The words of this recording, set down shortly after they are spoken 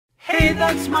Hey,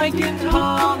 that's Mike and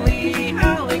Holly,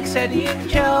 Alex, Eddie, and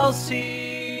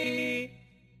Chelsea.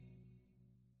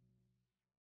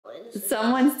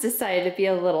 Someone's decided to be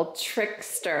a little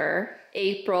trickster.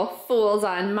 April Fool's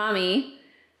on mommy.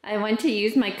 I went to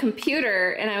use my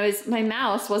computer and my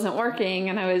mouse wasn't working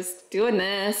and I was doing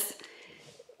this.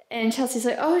 And Chelsea's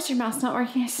like, oh, is your mouse not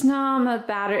working? I said, no, I'm a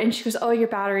battery. And she goes, oh, your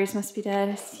batteries must be dead.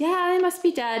 I said, yeah, they must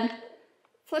be dead.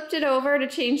 Flipped it over to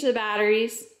change the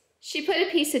batteries. She put a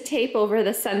piece of tape over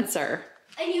the sensor.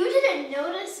 And you didn't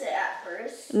notice it at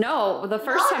first? No, the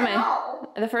first time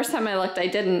I looked, I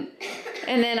didn't.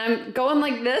 And then I'm going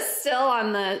like this still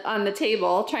on the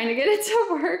table, trying to get it to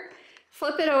work.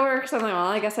 Flip it over, because I'm like, well,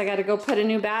 I guess I got to go put a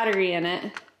new battery in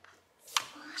it.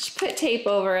 She put tape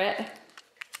over it.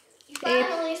 You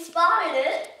finally spotted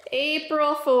it.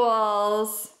 April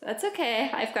Fools. That's okay.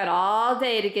 I've got all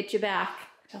day to get you back.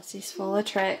 Chelsea's full of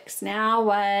tricks. Now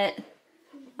what?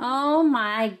 Oh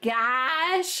my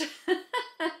gosh.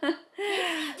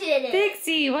 Did it.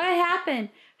 Pixie, what happened?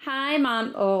 Hi,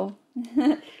 Mom. Oh.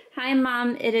 Hi,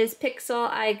 Mom. It is Pixel.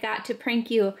 I got to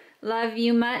prank you. Love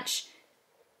you much.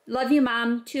 Love you,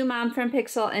 Mom. To Mom from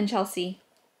Pixel and Chelsea.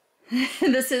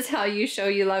 This is how you show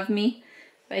you love me.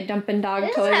 By dumping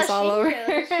dog toys all over.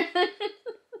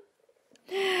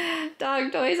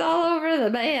 Dog toys all over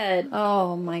the bed.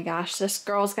 Oh my gosh, this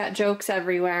girl's got jokes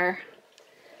everywhere.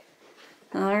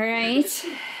 All right.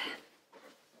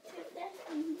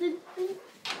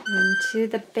 Into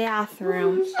the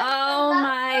bathroom. Oh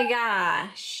my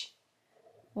gosh.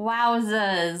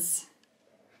 Wowzers.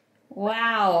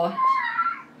 Wow.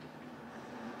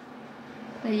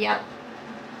 Yep.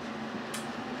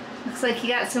 Looks like you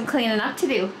got some cleaning up to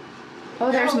do. Oh,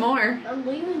 no, there's more. I'm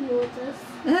leaving you with this.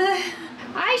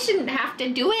 I shouldn't have to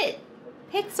do it.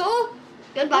 Pixel.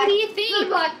 Goodbye. What do you think?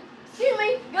 Goodbye. Excuse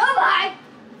me. Goodbye.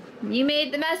 You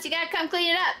made the mess. You gotta come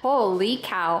clean it up. Holy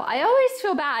cow. I always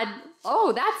feel bad.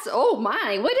 Oh, oh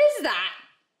my. What is that?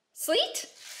 Sleet?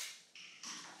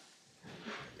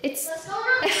 It's... What's going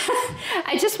on?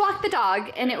 I just walked the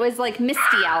dog and it was like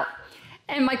misty out.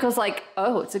 And Michael's like,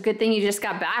 oh, it's a good thing you just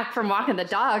got back from walking the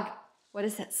dog. What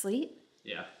is that, sleet?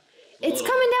 Yeah. It's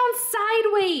coming down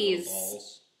sideways.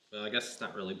 Balls. Well, I guess it's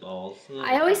not really balls.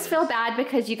 I always feel bad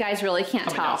because you guys really can't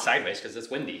tell. Coming down sideways because it's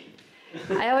windy.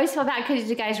 I always feel bad because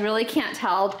you guys really can't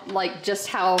tell, like, just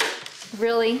how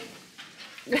really.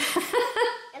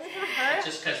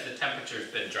 Just because the temperature's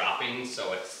been dropping,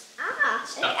 so it's.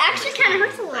 It actually kind of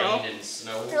hurts a little. Rain and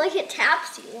snow. I feel like it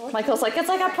taps you. Michael's like, it's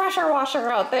like a pressure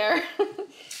washer out there.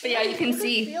 But yeah, you can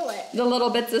see the little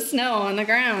bits of snow on the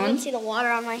ground. You can see the water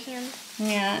on my hand.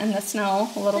 Yeah, and the snow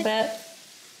a little bit.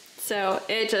 So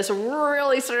it just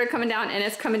really started coming down, and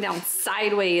it's coming down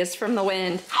sideways from the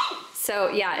wind. So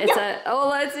yeah, it's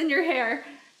it's in your hair.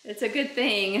 It's a good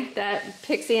thing that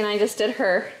Pixie and I just did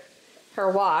her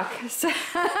walk. So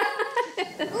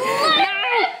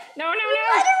No.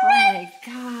 Oh my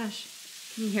gosh.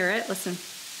 Can you hear it? Listen.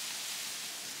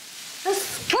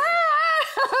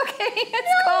 Okay,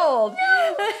 it's cold.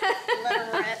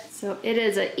 So it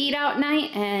is an eat out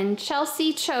night and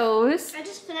Chelsea chose. I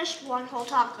just finished one whole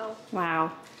taco.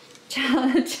 Wow.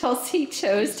 Chelsea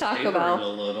chose Taco Bell. A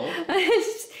little.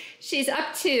 She's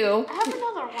up to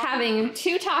having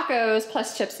 2 tacos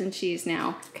plus chips and cheese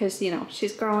now because, you know,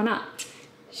 she's growing up.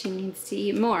 She needs to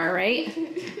eat more, right?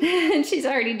 And she's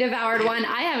already devoured one.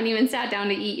 I haven't even sat down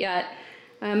to eat yet.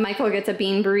 Michael gets a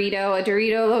bean burrito, a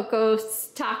Dorito Locos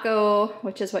taco,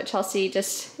 which is what Chelsea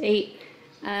just ate.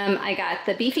 I got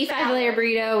the beefy 5-layer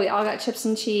burrito. We all got chips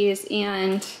and cheese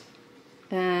and...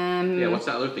 yeah, what's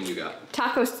that other thing you got?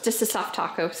 Tacos, just a soft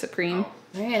taco supreme. Oh.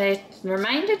 All right, I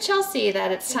reminded Chelsea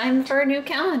that it's time for a new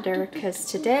calendar because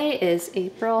today is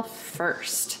April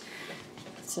 1st.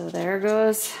 So there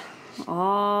goes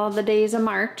all the days of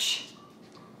March.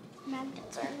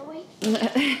 Magnets are in the way.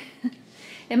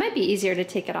 It might be easier to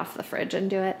take it off the fridge and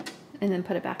do it and then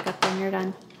put it back up when you're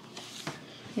done.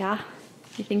 Yeah,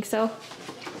 you think so?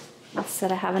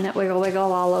 Instead of having it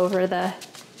wiggle all over the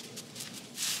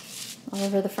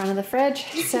front of the fridge.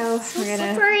 So we're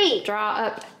gonna draw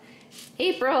up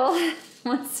April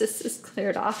once this is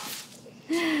cleared off.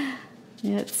 Yeah,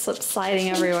 it slips sliding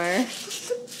everywhere.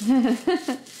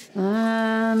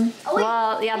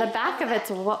 Well, yeah, the back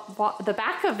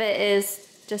of it is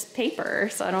just paper,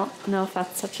 so I don't know if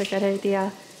that's such a good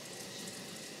idea.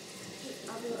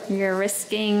 You're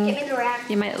risking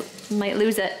you might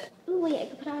lose it. Ooh, wait, I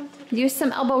can put on. Use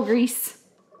some elbow grease.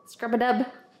 Scrub a dub.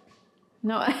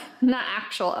 No, not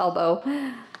actual elbow.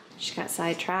 She got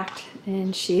sidetracked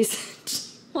and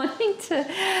she's wanting to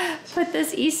put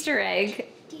this Easter egg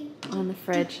on the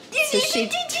fridge. So she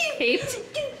taped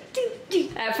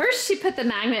At first she put the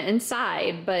magnet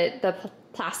inside, but the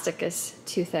plastic is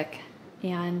too thick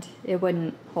and it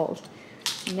wouldn't hold.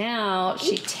 Now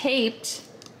she taped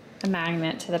a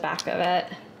magnet to the back of it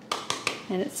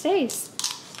and it stays.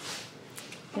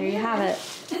 There you have it.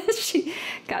 She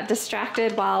got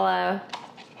distracted while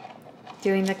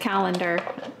doing the calendar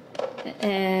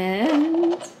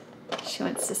and she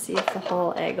wants to see if the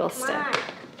whole egg will stick.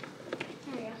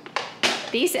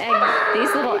 These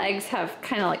little eggs have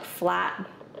kind of like flat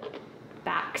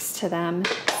backs to them.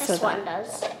 This one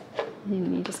does.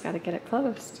 And you just got to get it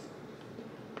closed.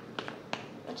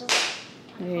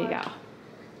 There you go.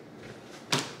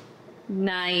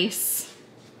 Nice.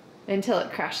 Until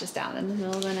it crashes down in the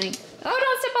middle of the night. Oh,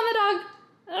 don't step on the dog.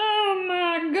 Oh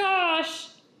my gosh.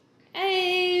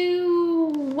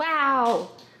 Oh, wow.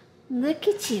 Look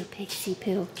at you, Pixie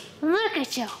Poo. Look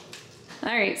at you. All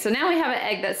right, so now we have an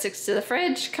egg that sticks to the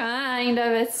fridge. Kind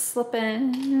of, it's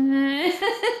slipping.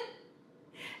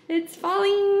 It's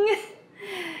falling.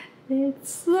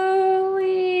 It's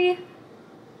slowly.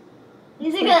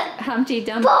 He's like a Humpty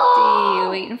Dumpty,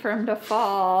 waiting for him to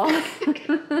fall.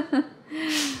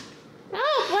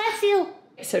 oh, bless you.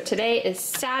 So today is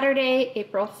Saturday,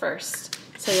 April 1st.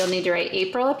 So you'll need to write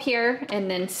April up here and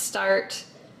then start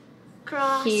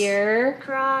Cross. here.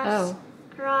 Cross. Oh,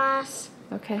 Cross.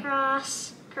 okay.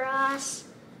 Cross. Cross.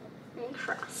 And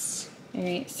cross. All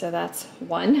right, so that's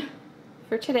 1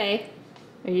 for today.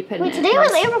 Are you putting Wait, it today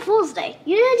was first? April Fool's Day.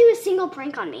 You didn't do a single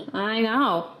prank on me. I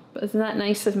know. Isn't that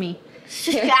nice of me?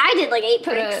 Here. I did like 8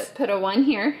 Put pranks. put a 1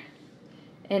 here,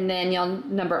 and then you'll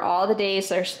number all the days.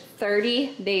 There's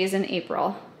 30 days in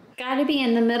April. Got to be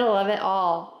in the middle of it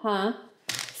all, huh?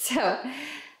 So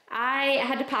I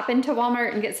had to pop into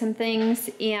Walmart and get some things,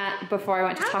 and before I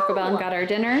went to Taco Bell and got our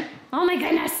dinner. Oh my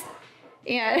goodness!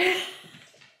 And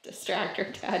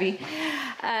distractor, Daddy.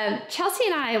 Chelsea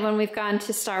and I, when we've gone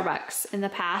to Starbucks in the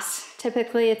past,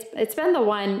 typically it's been the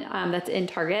one that's in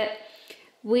Target.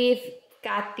 We've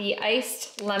got the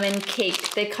iced lemon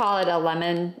cake. They call it a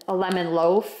lemon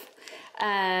loaf.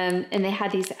 And they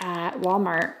had these at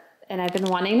Walmart and I've been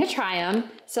wanting to try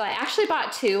them. So I actually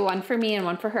bought 2, one for me and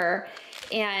one for her.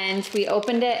 And we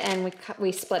opened it and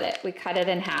we split it. We cut it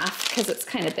in half because it's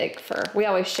kind of big we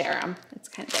always share them. It's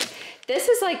kind of big. This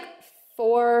is like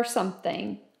 $4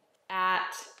 something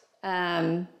at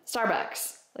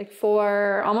Starbucks. Like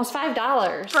for almost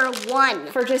 $5. For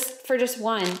 1. For just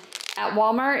 1. At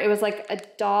Walmart, it was like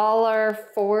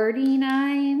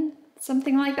 $1.49,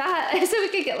 something like that. So we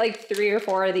could get like 3 or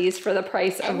 4 of these for the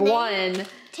price of 1.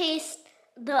 Taste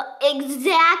the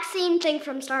exact same thing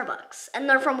from Starbucks, and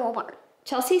they're from Walmart.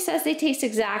 Chelsea says they taste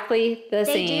exactly the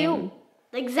same. They do.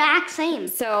 The exact same.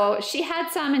 So she had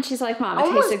some and she's like, Mom,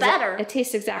 Almost better. It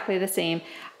tastes exactly the same.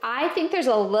 I think there's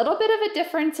a little bit of a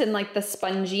difference in like the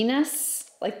sponginess,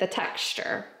 like the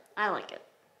texture. I like it.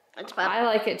 It's better. I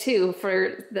like it too.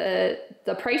 For the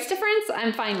price difference,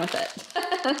 I'm fine with it.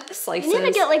 Slices. You need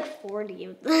to get like 40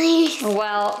 of these.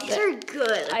 Well, These are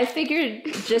good. I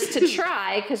figured just to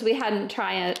try, because we hadn't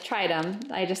tried them,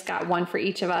 I just got 1 for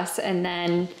each of us. And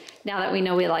then now that we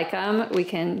know we like them, we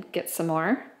can get some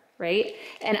more, right?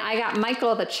 And I got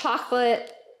Michael the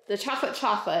chocolate. That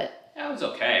was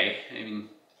okay. I mean,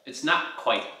 it's not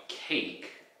quite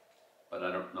cake, but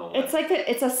I don't know what. It's like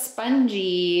it's a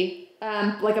spongy,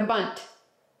 like a bunt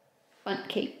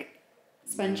cake.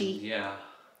 Spongy. Yeah.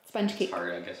 Sponge cake.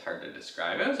 It's hard to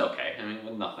describe. It was okay. I mean, it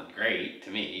was nothing great to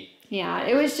me. Yeah,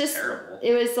 it was just terrible.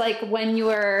 It was like when you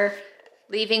were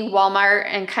leaving Walmart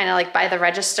and kind of like by the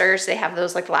registers, they have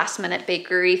those like last minute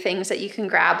bakery things that you can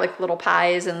grab, like little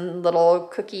pies and little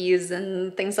cookies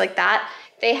and things like that.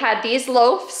 They had these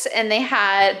loaves and they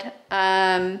had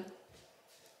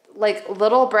like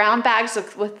little brown bags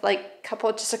with like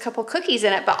just a couple cookies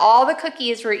in it, but all the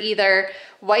cookies were either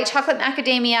white chocolate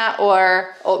macadamia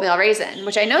or oatmeal raisin,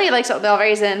 which I know he likes oatmeal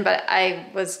raisin, but I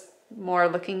was more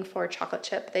looking for chocolate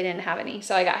chip. They didn't have any,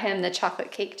 so I got him the chocolate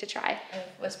cake to try. I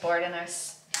was bored and I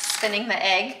was spinning the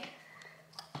egg,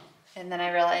 and then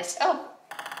I realized, oh,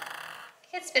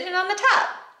 you can spin it on the top.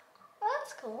 Oh,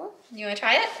 that's cool. You want to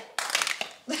try it?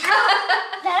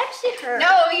 That actually hurt.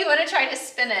 No, you want to try to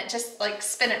spin it. Just like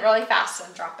spin it really fast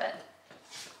and drop it.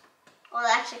 Well,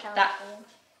 that actually kind of cool.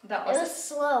 That It wasn't. was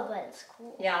slow, but it's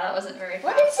cool. Yeah, that wasn't very fast.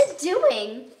 What is it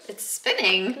doing? It's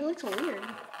spinning. It looks weird.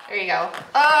 There you go.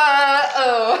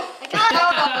 Oh,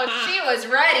 she was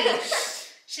ready.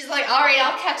 She's like, all right,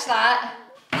 I'll catch that.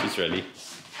 She's ready.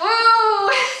 Whoa!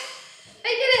 I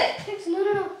did it.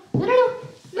 No. Let it go.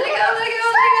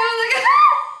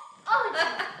 Oh,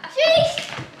 jeez.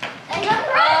 I got it.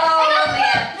 Oh,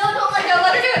 man. No, don't let No,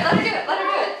 let her do it.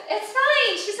 It's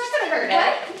fine. She's not gonna hurt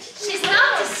it. She's not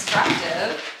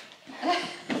destructive.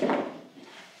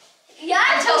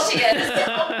 Yeah. Until she is.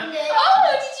 Opened it.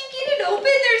 Oh, did you get it open?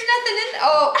 There's nothing in.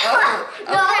 Oh.